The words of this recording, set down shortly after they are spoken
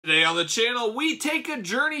Today on the channel, we take a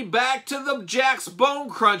journey back to the Jakks Bone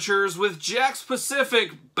Crunchers with Jakks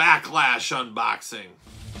Pacific Backlash unboxing.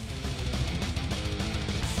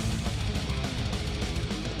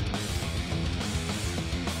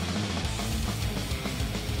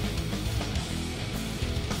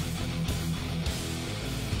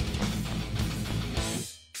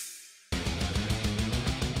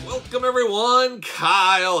 Welcome everyone,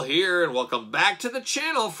 Kyle here, and welcome back to the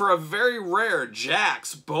channel for a very rare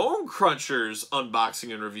Jakks Bone Crunchers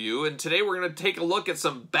unboxing and review. And today we're going to take a look at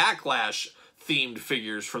some Backlash themed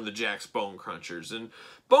figures from the Jakks Bone Crunchers. And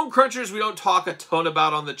Bone Crunchers we don't talk a ton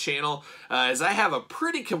about on the channel, as I have a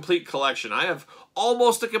pretty complete collection. I have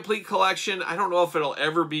almost a complete collection. I don't know if it'll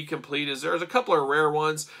ever be complete, as there's a couple of rare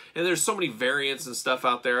ones, and there's so many variants and stuff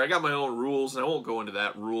out there. I got my own rules, and I won't go into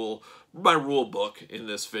that my rule book in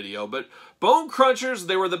this video. But Bone Crunchers,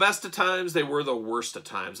 they were the best of times, they were the worst of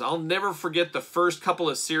times. I'll never forget the first couple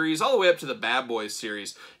of series, all the way up to the Bad Boys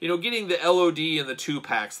series. You know, getting the LOD and the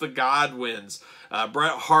 2-packs, the Godwins,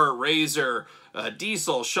 Bret Hart, Razor,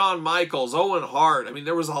 Diesel, Shawn Michaels, Owen Hart. I mean,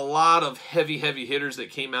 there was a lot of heavy hitters that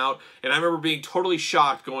came out, and I remember being totally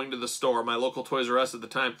shocked going to the store, my local Toys R Us at the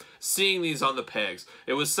time, seeing these on the pegs.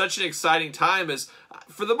 It was such an exciting time, as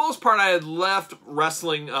for the most part I had left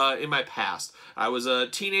wrestling in my past. I was a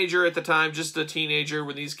teenager at the time, just a teenager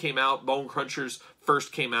when these came out, Bone Crunchers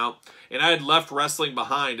first came out, and I had left wrestling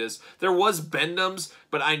behind, as there was Bend-Ems,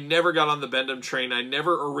 but I never got on the Bend-Em train. I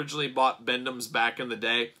never originally bought Bend-Ems back in the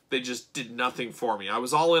day. They just did nothing for me. I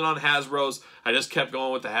was all in on Hasbros. I just kept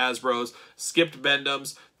going with the Hasbros, skipped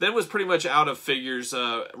Bend-Ems, then was pretty much out of figures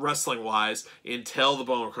wrestling-wise until the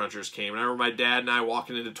Bone Crunchers came. And I remember my dad and I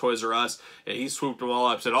walking into Toys R Us, and he swooped them all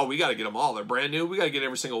up, said, "Oh, we got to get them all. They're brand new. We got to get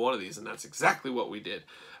every single one of these." And that's exactly what we did.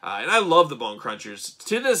 And I love the Bone Crunchers.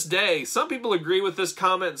 To this day, some people agree with this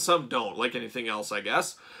comment and some don't, like anything else, I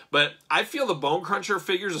guess. But I feel the Bone Cruncher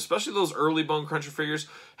figures, especially those early Bone Cruncher figures,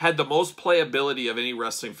 had the most playability of any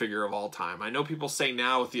wrestling figure of all time. I know people say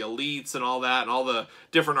now with the Elites and all that, and all the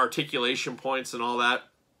different articulation points and all that,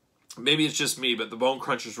 maybe it's just me, but the Bone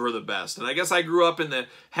Crunchers were the best. And I guess I grew up in the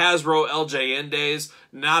Hasbro LJN days.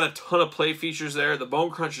 Not a ton of play features there. The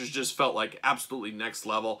Bone Crunchers just felt like absolutely next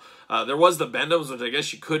level. There was the Bend-Ems, which I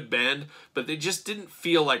guess you could bend, but they just didn't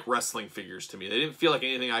feel like wrestling figures to me. They didn't feel like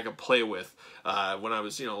anything I could play with when I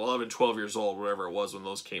was, 11, 12 years old, whatever it was when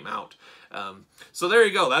those came out. So there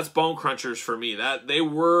you go. That's Bone Crunchers for me. They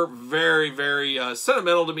were very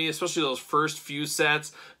sentimental to me, especially those first few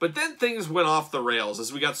sets. But then things went off the rails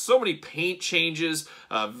as we got so many paint changes,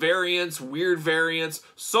 variants, weird variants,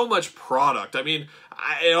 so much product. I mean,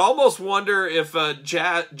 I almost wonder if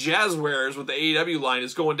Jazzwares with the AEW line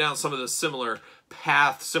is going down some of the similar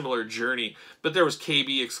path, similar journey. But there was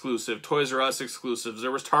KB exclusive, Toys R Us exclusives,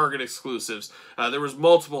 there was Target exclusives, there was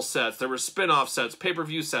multiple sets, there were spin-off sets,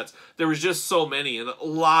 pay-per-view sets. There was just so many, and a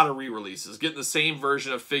lot of re-releases, getting the same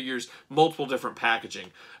version of figures, multiple different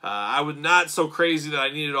packaging. I was not so crazy that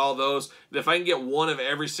I needed all those. If I can get one of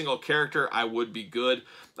every single character, I would be good.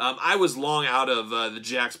 I was long out of the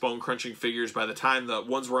Jakks Bone Crunching figures by the time the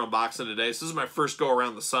ones we're unboxing today. So this is my first go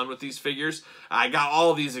around the sun with these figures. I got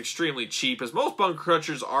all of these extremely cheap, as most Bone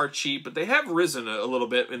Crunchers are cheap, but they have risen a little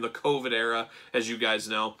bit in the COVID era, as you guys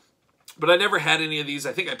know. But I never had any of these.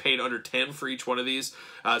 I think I paid under 10 for each one of these.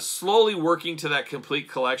 Slowly working to that complete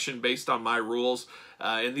collection based on my rules.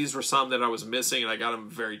 And these were some that I was missing, and I got them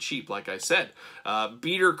very cheap, like I said.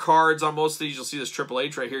 Beater cards on most of these. You'll see this Triple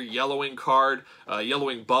H right here, yellowing card,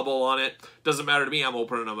 yellowing bubble on it. Doesn't matter to me. I'm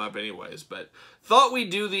opening them up anyways. But thought we'd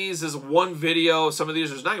do these as one video. Some of these,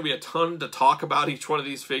 there's not going to be a ton to talk about each one of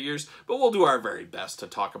these figures, but we'll do our very best to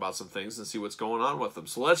talk about some things and see what's going on with them.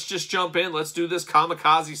 So let's just jump in. Let's do this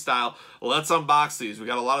kamikaze style. Let's unbox these. We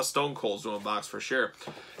got a lot of Stone Colds to unbox for sure.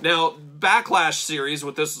 Now, Backlash series,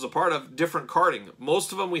 what this is a part of, different carding.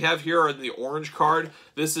 Most of them we have here are the orange card.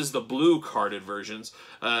 This is the blue carded versions.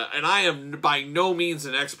 And I am by no means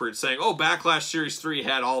an expert saying, oh, Backlash Series 3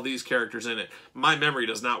 had all these characters in it. My memory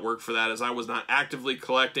does not work for that, as I was not actively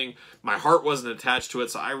collecting. My heart wasn't attached to it,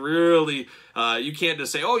 so I really, you can't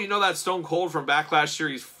just say, oh, you know that Stone Cold from Backlash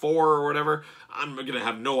Series 4 or whatever. I'm going to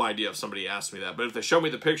have no idea if somebody asked me that. But if they show me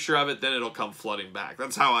the picture of it, then it'll come flooding back.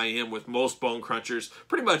 That's how I am with most Bone Crunchers,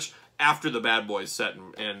 pretty much after the Bad Boys set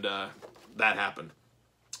and that happened.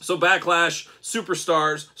 So Backlash,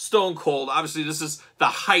 Superstars, Stone Cold. Obviously, this is the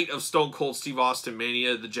height of Stone Cold Steve Austin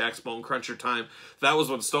mania, the Jakks Bone Cruncher time. That was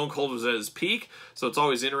when Stone Cold was at his peak, so it's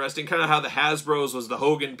always interesting. Kind of how the Hasbros was the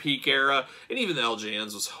Hogan peak era, and even the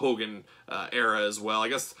LJNs was Hogan era as well. I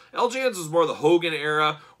guess LJNs was more the Hogan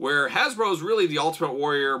era, where Hasbro is really the Ultimate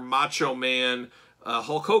Warrior, Macho Man,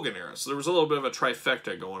 Hulk Hogan era. So there was a little bit of a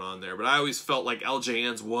trifecta going on there. But I always felt like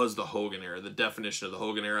LJN's was the Hogan era, the definition of the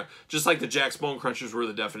Hogan era. Just like the Jakks Bone Crunchers were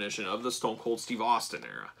the definition of the Stone Cold Steve Austin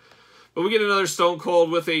era. But we get another Stone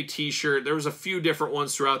Cold with a t-shirt. There was a few different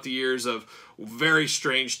ones throughout the years of very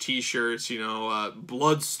strange t-shirts. You know,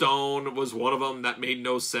 Bloodstone was one of them that made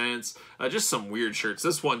no sense. Just some weird shirts.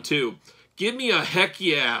 This one too. Give me a heck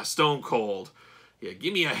yeah, Stone Cold. Yeah,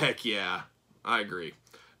 give me a heck yeah. I agree.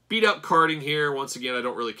 Beat up carding here. Once again, I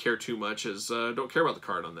don't really care too much as I don't care about the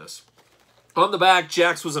card on this. On the back,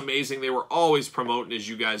 Jakks was amazing. They were always promoting, as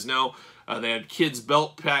you guys know. They had kids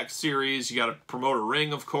belt pack series. You got to promote a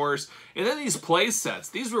ring, of course. And then these play sets.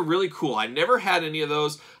 These were really cool. I never had any of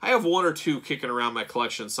those. I have one or two kicking around my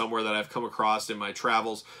collection somewhere that I've come across in my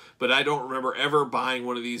travels. But I don't remember ever buying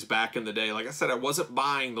one of these back in the day. Like I said, I wasn't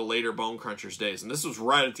buying the later Bone Crunchers days. And this was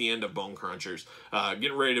right at the end of Bone Crunchers.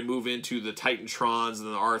 Getting ready to move into the Titantrons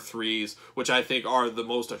and the R3s, which I think are the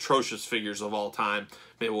most atrocious figures of all time.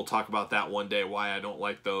 Maybe we'll talk about that one day, why I don't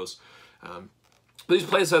like those. These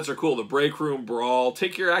playsets are cool. The Break Room Brawl.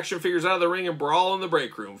 Take your action figures out of the ring and brawl in the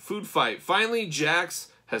break room. Food fight. Finally, Jakks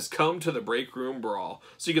has come to the Break Room Brawl.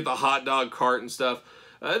 So you get the hot dog cart and stuff.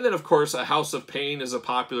 And then, of course, a House of Pain is a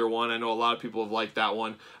popular one. I know a lot of people have liked that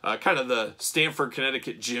one. Kind of the Stamford,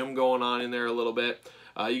 Connecticut gym going on in there a little bit.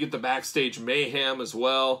 You get the Backstage Mayhem as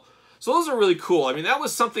well. So those are really cool. I mean, that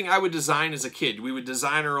was something I would design as a kid. We would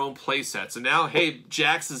design our own play sets. And now, hey,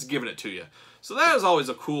 Jakks is giving it to you. So that is always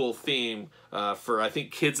a cool theme for, I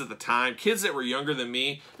think, kids at the time. Kids that were younger than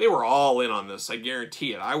me, they were all in on this. I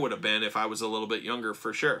guarantee it. I would have been if I was a little bit younger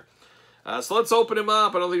for sure. So let's open him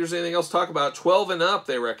up. I don't think there's anything else to talk about. 12 and up,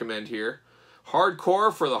 they recommend here.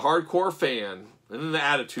 Hardcore for the hardcore fan. And then the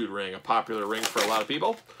Attitude Ring, a popular ring for a lot of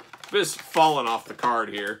people. Just falling off the card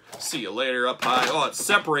here. See you later, up high. Oh, it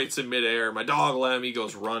separates in midair. My dog Lemmy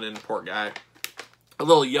goes running, poor guy. A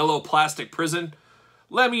little yellow plastic prison.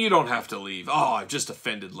 Lemmy, you don't have to leave. Oh, I've just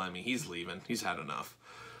offended Lemmy. He's leaving. He's had enough.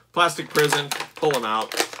 Plastic prison. Pull him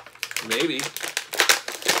out. Maybe.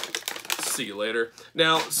 See you later.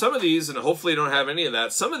 Now, some of these, and hopefully you don't have any of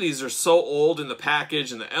that, some of these are so old in the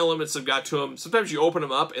package and the elements have got to them. Sometimes you open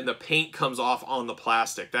them up and the paint comes off on the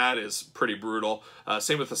plastic. That is pretty brutal.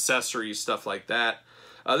 Same with accessories, stuff like that.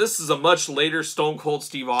 This is a much later Stone Cold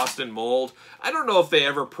Steve Austin mold. I don't know if they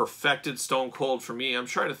ever perfected Stone Cold for me. I'm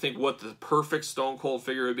trying to think what the perfect Stone Cold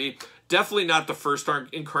figure would be. Definitely not the first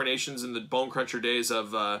incarnations in the Bone Cruncher days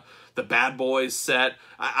of the Bad Boys set.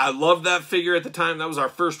 I loved that figure at the time. That was our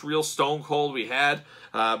first real Stone Cold we had.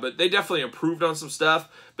 But they definitely improved on some stuff.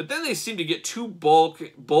 But then they seemed to get too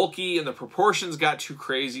bulky and the proportions got too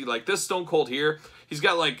crazy. Like this Stone Cold here, he's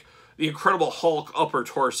got like the Incredible Hulk upper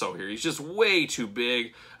torso here. He's just way too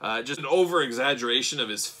big. Just an over-exaggeration of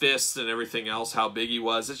his fists and everything else, how big he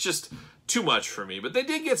was. It's just too much for me. But they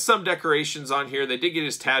did get some decorations on here. They did get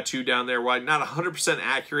his tattoo down there. While not 100%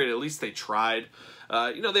 accurate, at least they tried.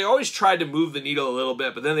 You know, they always tried to move the needle a little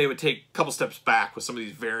bit, but then they would take a couple steps back with some of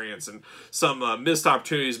these variants and some missed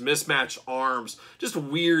opportunities, mismatched arms, just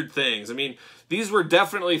weird things. I mean, these were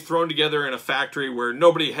definitely thrown together in a factory where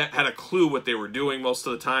nobody had a clue what they were doing most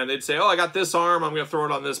of the time. They'd say, oh, I got this arm, I'm going to throw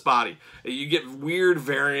it on this body. You get weird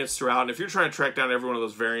variants throughout, and if you're trying to track down every one of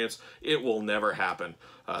those variants, it will never happen.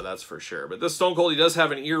 That's for sure. But this Stone Cold, he does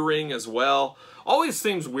have an earring as well. Always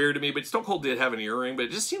seems weird to me, but Stone Cold did have an earring, but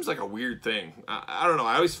it just seems like a weird thing. I don't know.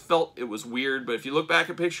 I always felt it was weird, but if you look back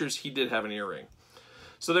at pictures, he did have an earring.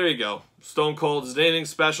 So there you go. Stone Cold. Is it anything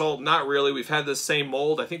special? Not really. We've had this same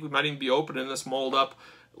mold. I think we might even be opening this mold up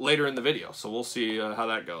later in the video, so we'll see how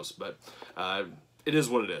that goes. But it is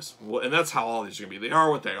what it is. And that's how all these are going to be. They are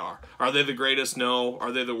what they are. Are they the greatest? No.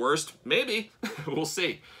 Are they the worst? Maybe. We'll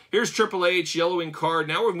see. Here's Triple H, yellowing card.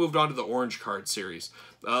 Now we've moved on to the orange card series.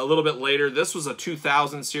 A little bit later, this was a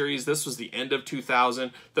 2000 series. This was the end of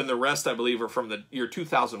 2000. Then the rest, I believe, are from the year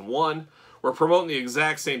 2001. We're promoting the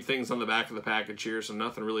exact same things on the back of the package here, so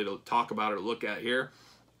nothing really to talk about or look at here.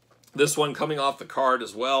 This one coming off the card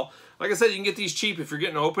as well. Like I said, you can get these cheap. If you're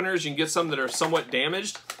getting openers, you can get some that are somewhat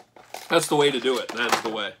damaged. That's the way to do it. That is the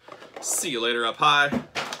way. See you later, up high.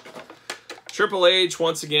 Triple H,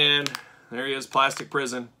 once again. There he is, plastic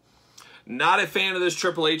prison. Not a fan of this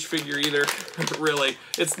Triple H figure either, really.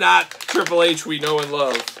 It's not Triple H we know and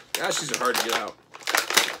love. Gosh, these are hard to get out.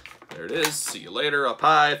 There it is. See you later, up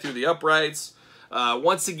high, through the uprights.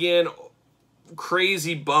 Once again,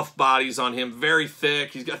 crazy buff bodies on him, very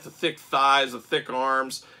thick. He's got the thick thighs, the thick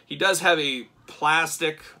arms. He does have a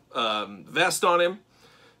plastic vest on him.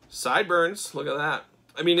 Sideburns, look at that.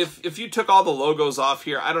 I mean, if you took all the logos off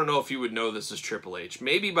here, I don't know if you would know this is Triple H.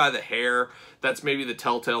 Maybe by the hair, that's maybe the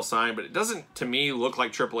telltale sign, but it doesn't, to me, look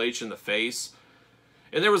like Triple H in the face.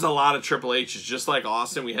 And there was a lot of Triple H's, just like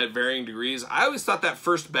Austin. We had varying degrees. I always thought that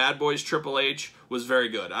first Bad Boys Triple H was very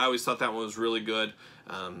good. I always thought that one was really good.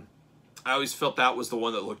 I always felt that was the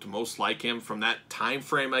one that looked most like him from that time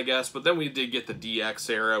frame, I guess. But then we did get the DX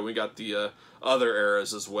era. We got the other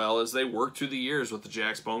eras as well as they worked through the years with the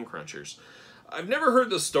Jakks Bone Crunchers. I've never heard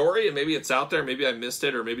the story, and maybe it's out there. Maybe I missed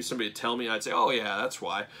it, or maybe somebody would tell me. I'd say, oh, yeah, that's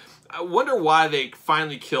why. I wonder why they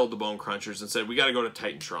finally killed the Bone Crunchers and said, we got to go to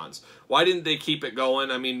Titantrons. Why didn't they keep it going?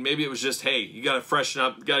 I mean, maybe it was just, hey, you got to freshen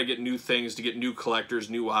up, you got to get new things to get new collectors,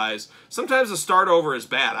 new eyes. Sometimes the start over is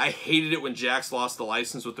bad. I hated it when Jakks lost the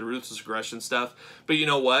license with the Ruthless Aggression stuff. But you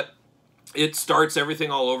know what? It starts everything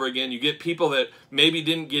all over again. You get people that maybe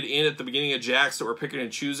didn't get in at the beginning of Jakks that were picking and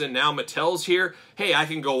choosing. Now Mattel's here. Hey, I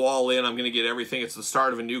can go all in. I'm going to get everything. It's the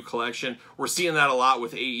start of a new collection. We're seeing that a lot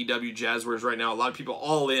with AEW Jazzwares right now. A lot of people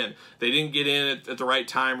all in. They didn't get in at the right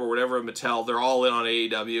time or whatever of Mattel. They're all in on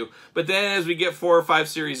AEW. But then as we get 4 or 5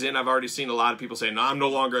 series in, I've already seen a lot of people say, no, I'm no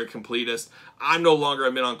longer a completist. I'm no longer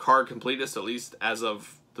a mid-on-card completist, at least as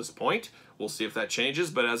of this point. We'll see if that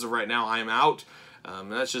changes. But as of right now, I'm out.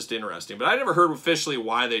 That's just interesting. But I never heard officially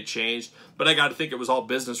why they changed, but I got to think it was all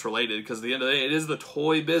business related because at the end of the day, it is the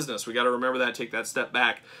toy business. We got to remember that, take that step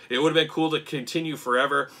back. It would have been cool to continue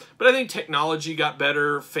forever, but I think technology got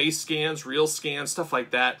better, face scans, real scans, stuff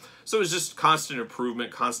like that. So it was just constant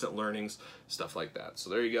improvement, constant learnings, stuff like that.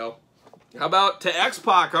 So there you go. How about to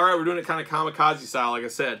XPAC? All right, we're doing it kind of kamikaze style, like I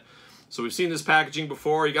said. So we've seen this packaging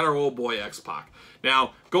before. You got our old boy XPAC.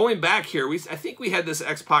 Now, going back here, I think we had this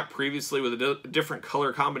XPAC previously with a different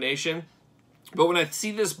color combination. But when I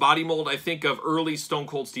see this body mold, I think of early Stone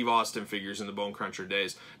Cold Steve Austin figures in the Bone Cruncher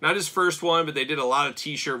days. Not his first one, but they did a lot of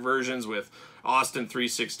t-shirt versions with Austin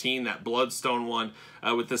 316, that Bloodstone one,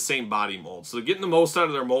 with the same body mold. So they're getting the most out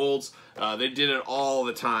of their molds. They did it all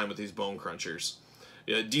the time with these Bone Crunchers.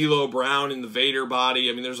 Yeah, D'Lo Brown in the Vader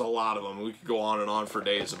body. I mean, there's a lot of them. We could go on and on for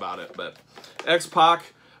days about it. But XPAC,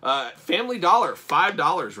 Family Dollar,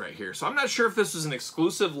 $5 right here. So I'm not sure if this was an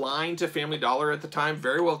exclusive line to Family Dollar at the time.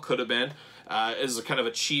 Very well could have been. As a kind of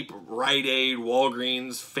a cheap Rite Aid,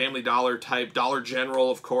 Walgreens, Family Dollar type. Dollar General,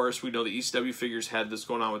 of course. We know the ECW figures had this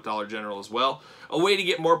going on with Dollar General as well. A way to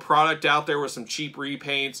get more product out there with some cheap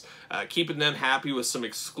repaints, keeping them happy with some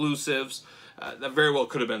exclusives. That very well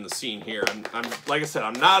could have been the scene here. I'm like I said,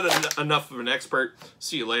 I'm not enough of an expert.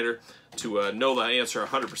 See you later to know the answer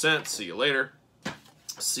 100%. See you later.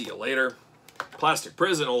 See you later. Plastic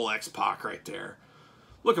Prison, old XPAC right there.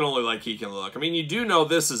 Looking only like he can look. I mean, you do know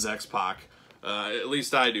this is XPAC. At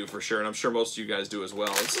least I do for sure, and I'm sure most of you guys do as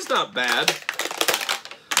well. This is not bad.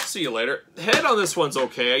 See you later. Head on this one's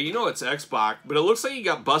okay. You know it's XPAC, but it looks like he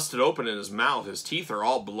got busted open in his mouth. His teeth are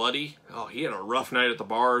all bloody. Oh, he had a rough night at the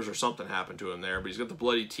bars or something happened to him there, but he's got the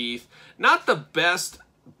bloody teeth. Not the best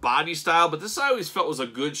body style, but this I always felt was a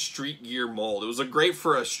good Street Gear mold. It was a great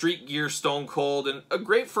for a Street Gear Stone Cold and a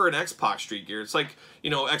great for an XPAC Street Gear. It's like, you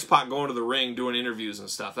know, XPAC going to the ring, doing interviews and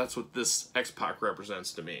stuff. That's what this XPAC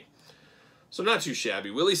represents to me. So not too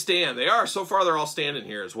shabby. Will he stand? They are. So far, they're all standing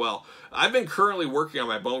here as well. I've been currently working on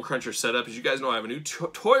my Bone Cruncher setup. As you guys know, I have a new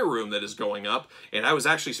toy room that is going up, and I was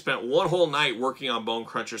actually spent one whole night working on Bone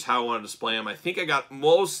Crunchers, how I want to display them. I think I got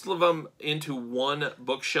most of them into one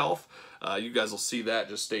bookshelf. You guys will see that.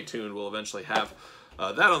 Just stay tuned. We'll eventually have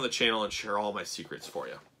that on the channel and share all my secrets for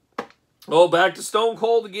you. Oh, back to Stone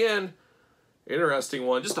Cold again. Interesting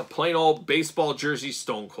one. Just a plain old baseball jersey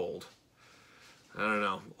Stone Cold. I don't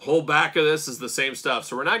know. Whole back of this is the same stuff.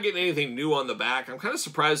 So we're not getting anything new on the back. I'm kind of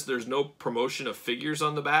surprised there's no promotion of figures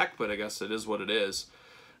on the back, but I guess it is what it is.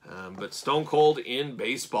 But Stone Cold in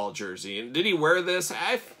baseball jersey. And did he wear this?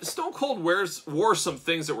 Stone Cold wore some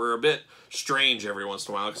things that were a bit strange every once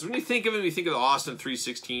in a while. Because when you think of him, you think of the Austin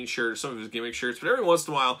 316 shirt, or some of his gimmick shirts. But every once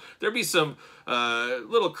in a while, there'd be some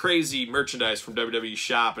little crazy merchandise from WWE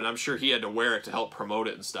Shop. And I'm sure he had to wear it to help promote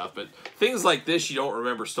it and stuff. But things like this, you don't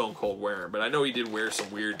remember Stone Cold wearing. But I know he did wear some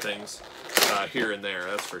weird things here and there.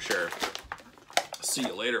 That's for sure. See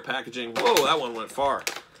you later, packaging. Whoa, that one went far.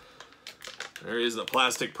 There he is in the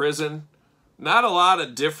Plastic Prison. Not a lot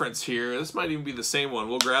of difference here. This might even be the same one.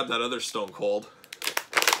 We'll grab that other Stone Cold.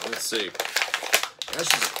 Let's see. There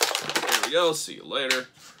we go. See you later.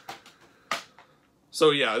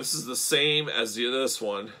 So yeah, this is the same as this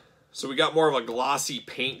one. So we got more of a glossy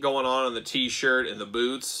paint going on the t-shirt and the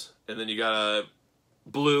boots. And then you got a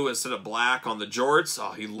blue instead of black on the jorts.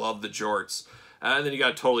 Oh, he loved the jorts. And then you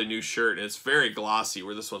got a totally new shirt. And it's very glossy,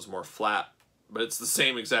 where this one's more flat. But it's the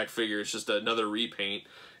same exact figure. It's just another repaint.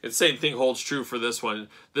 And same thing holds true for this one.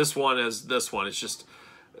 This one as this one. It's just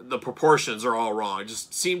the proportions are all wrong. It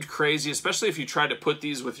just seemed crazy, especially if you tried to put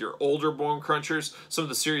these with your older bone crunchers. Some of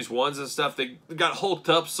the Series 1s and stuff, they got hulked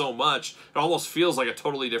up so much, it almost feels like a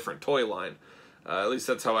totally different toy line. At least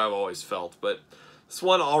that's how I've always felt. But this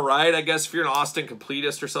one, all right, I guess if you're an Austin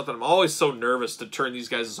completist or something. I'm always so nervous to turn these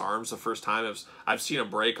guys' arms the first time. I've seen them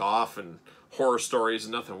break off, and horror stories,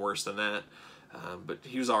 and nothing worse than that. But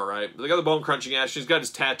he was all right. They got the bone crunching action. He's got his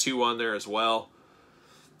tattoo on there as well.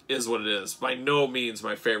 Is what it is. By no means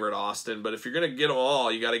my favorite Austin, but if you're going to get them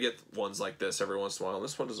all, you got to get ones like this every once in a while. And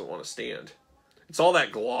this one doesn't want to stand. It's all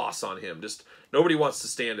that gloss on him. Just nobody wants to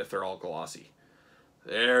stand if they're all glossy.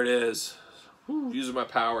 There it is. Whew, using my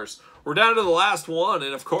powers. We're down to the last one,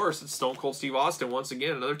 and of course, it's Stone Cold Steve Austin once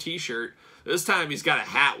again. Another t-shirt. This time he's got a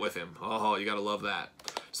hat with him. Oh, you got to love that.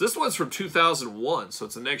 So this one's from 2001, so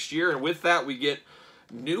it's the next year, and with that we get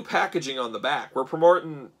new packaging on the back. We're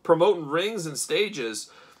promoting rings and stages.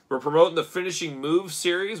 We're promoting the Finishing Move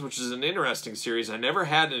series, which is an interesting series. I never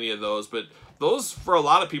had any of those, but those, for a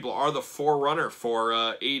lot of people, are the forerunner for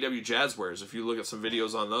AEW Jazzwares, if you look at some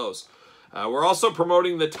videos on those. We're also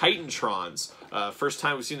promoting the Titantrons. First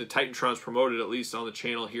time we've seen the Titantrons promoted, at least on the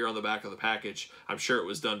channel here on the back of the package. I'm sure it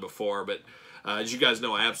was done before, but as you guys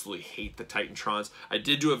know, I absolutely hate the Titantrons. I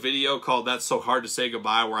did do a video called That's So Hard to Say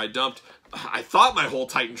Goodbye, where I dumped, I thought, my whole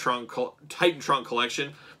Titantron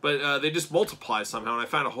collection, but they just multiply somehow, and I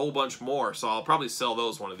found a whole bunch more, so I'll probably sell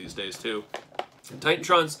those one of these days too.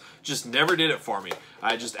 Titantrons just never did it for me.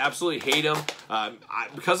 I just absolutely hate them.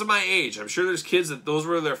 Because of my age, I'm sure there's kids that those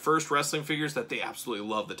were their first wrestling figures that they absolutely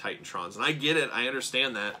love the Titantrons. And I get it. I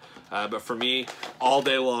understand that. But for me, all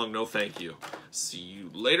day long, no thank you. See you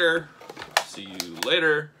later. See you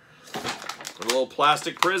later. A little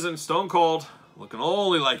plastic prison, Stone Cold. Looking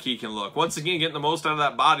only like he can look. Once again, getting the most out of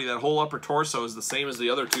that body. That whole upper torso is the same as the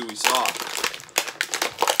other two we saw.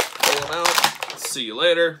 Pull him out. See you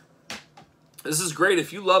later. This is great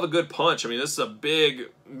if you love a good punch. I mean, this is a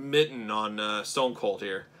big mitten on Stone Cold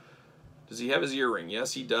here. Does he have his earring?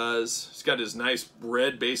 Yes, he does. He's got his nice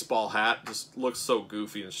red baseball hat. Just looks so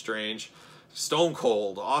goofy and strange. Stone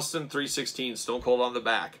Cold. Austin 316. Stone Cold on the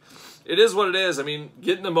back. It is what it is. I mean,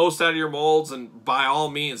 getting the most out of your molds, and by all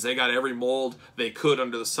means, they got every mold they could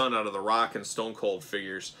under the sun out of the Rock and Stone Cold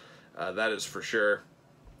figures. That is for sure.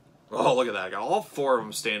 Oh, look at that. I got all four of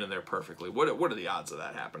them standing there perfectly. What are the odds of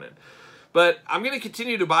that happening? But I'm going to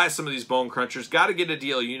continue to buy some of these bone crunchers. Got to get a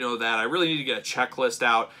deal, you know that. I really need to get a checklist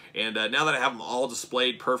out. And now that I have them all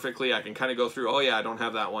displayed perfectly, I can kind of go through, oh yeah, I don't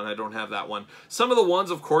have that one, I don't have that one. Some of the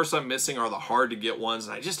ones, of course, I'm missing are the hard-to-get ones.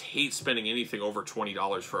 And I just hate spending anything over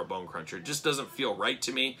 $20 for a bone cruncher. It just doesn't feel right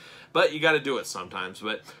to me. But you got to do it sometimes.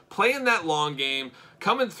 But playing that long game,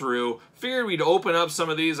 coming through, figured we'd open up some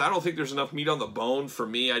of these. I don't think there's enough meat on the bone for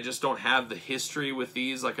me. I just don't have the history with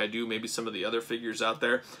these like I do maybe some of the other figures out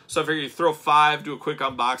there. So I figured you'd throw 5, do a quick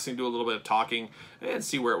unboxing, do a little bit of talking, and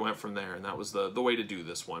see where it went from there. And that was the way to do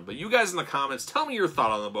this one. But you guys in the comments, tell me your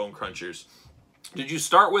thought on the bone crunchers. Did you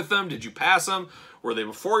start with them? Did you pass them? Were they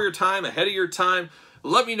before your time, ahead of your time?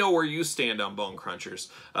 Let me know where you stand on bone crunchers.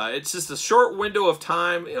 It's just a short window of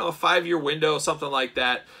time, you know, a 5-year window, something like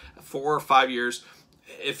that, 4 or 5 years.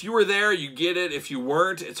 If you were there, you get it. If you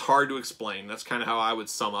weren't, it's hard to explain. That's kind of how I would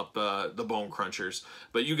sum up the bone crunchers.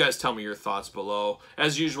 But you guys tell me your thoughts below.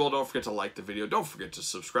 As usual, don't forget to like the video. Don't forget to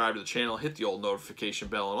subscribe to the channel. Hit the old notification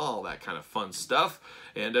bell and all that kind of fun stuff.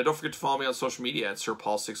 And don't forget to follow me on social media at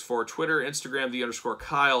SirPaul64, Twitter, Instagram,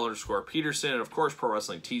 _Kyle_Peterson, and of course,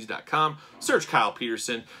 ProWrestlingTees.com. Search Kyle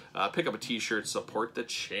Peterson. Pick up a t-shirt. Support the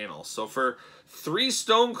channel. So for 3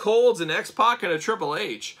 Stone Colds, an XPAC, and a Triple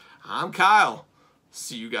H, I'm Kyle.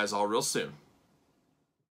 See you guys all real soon.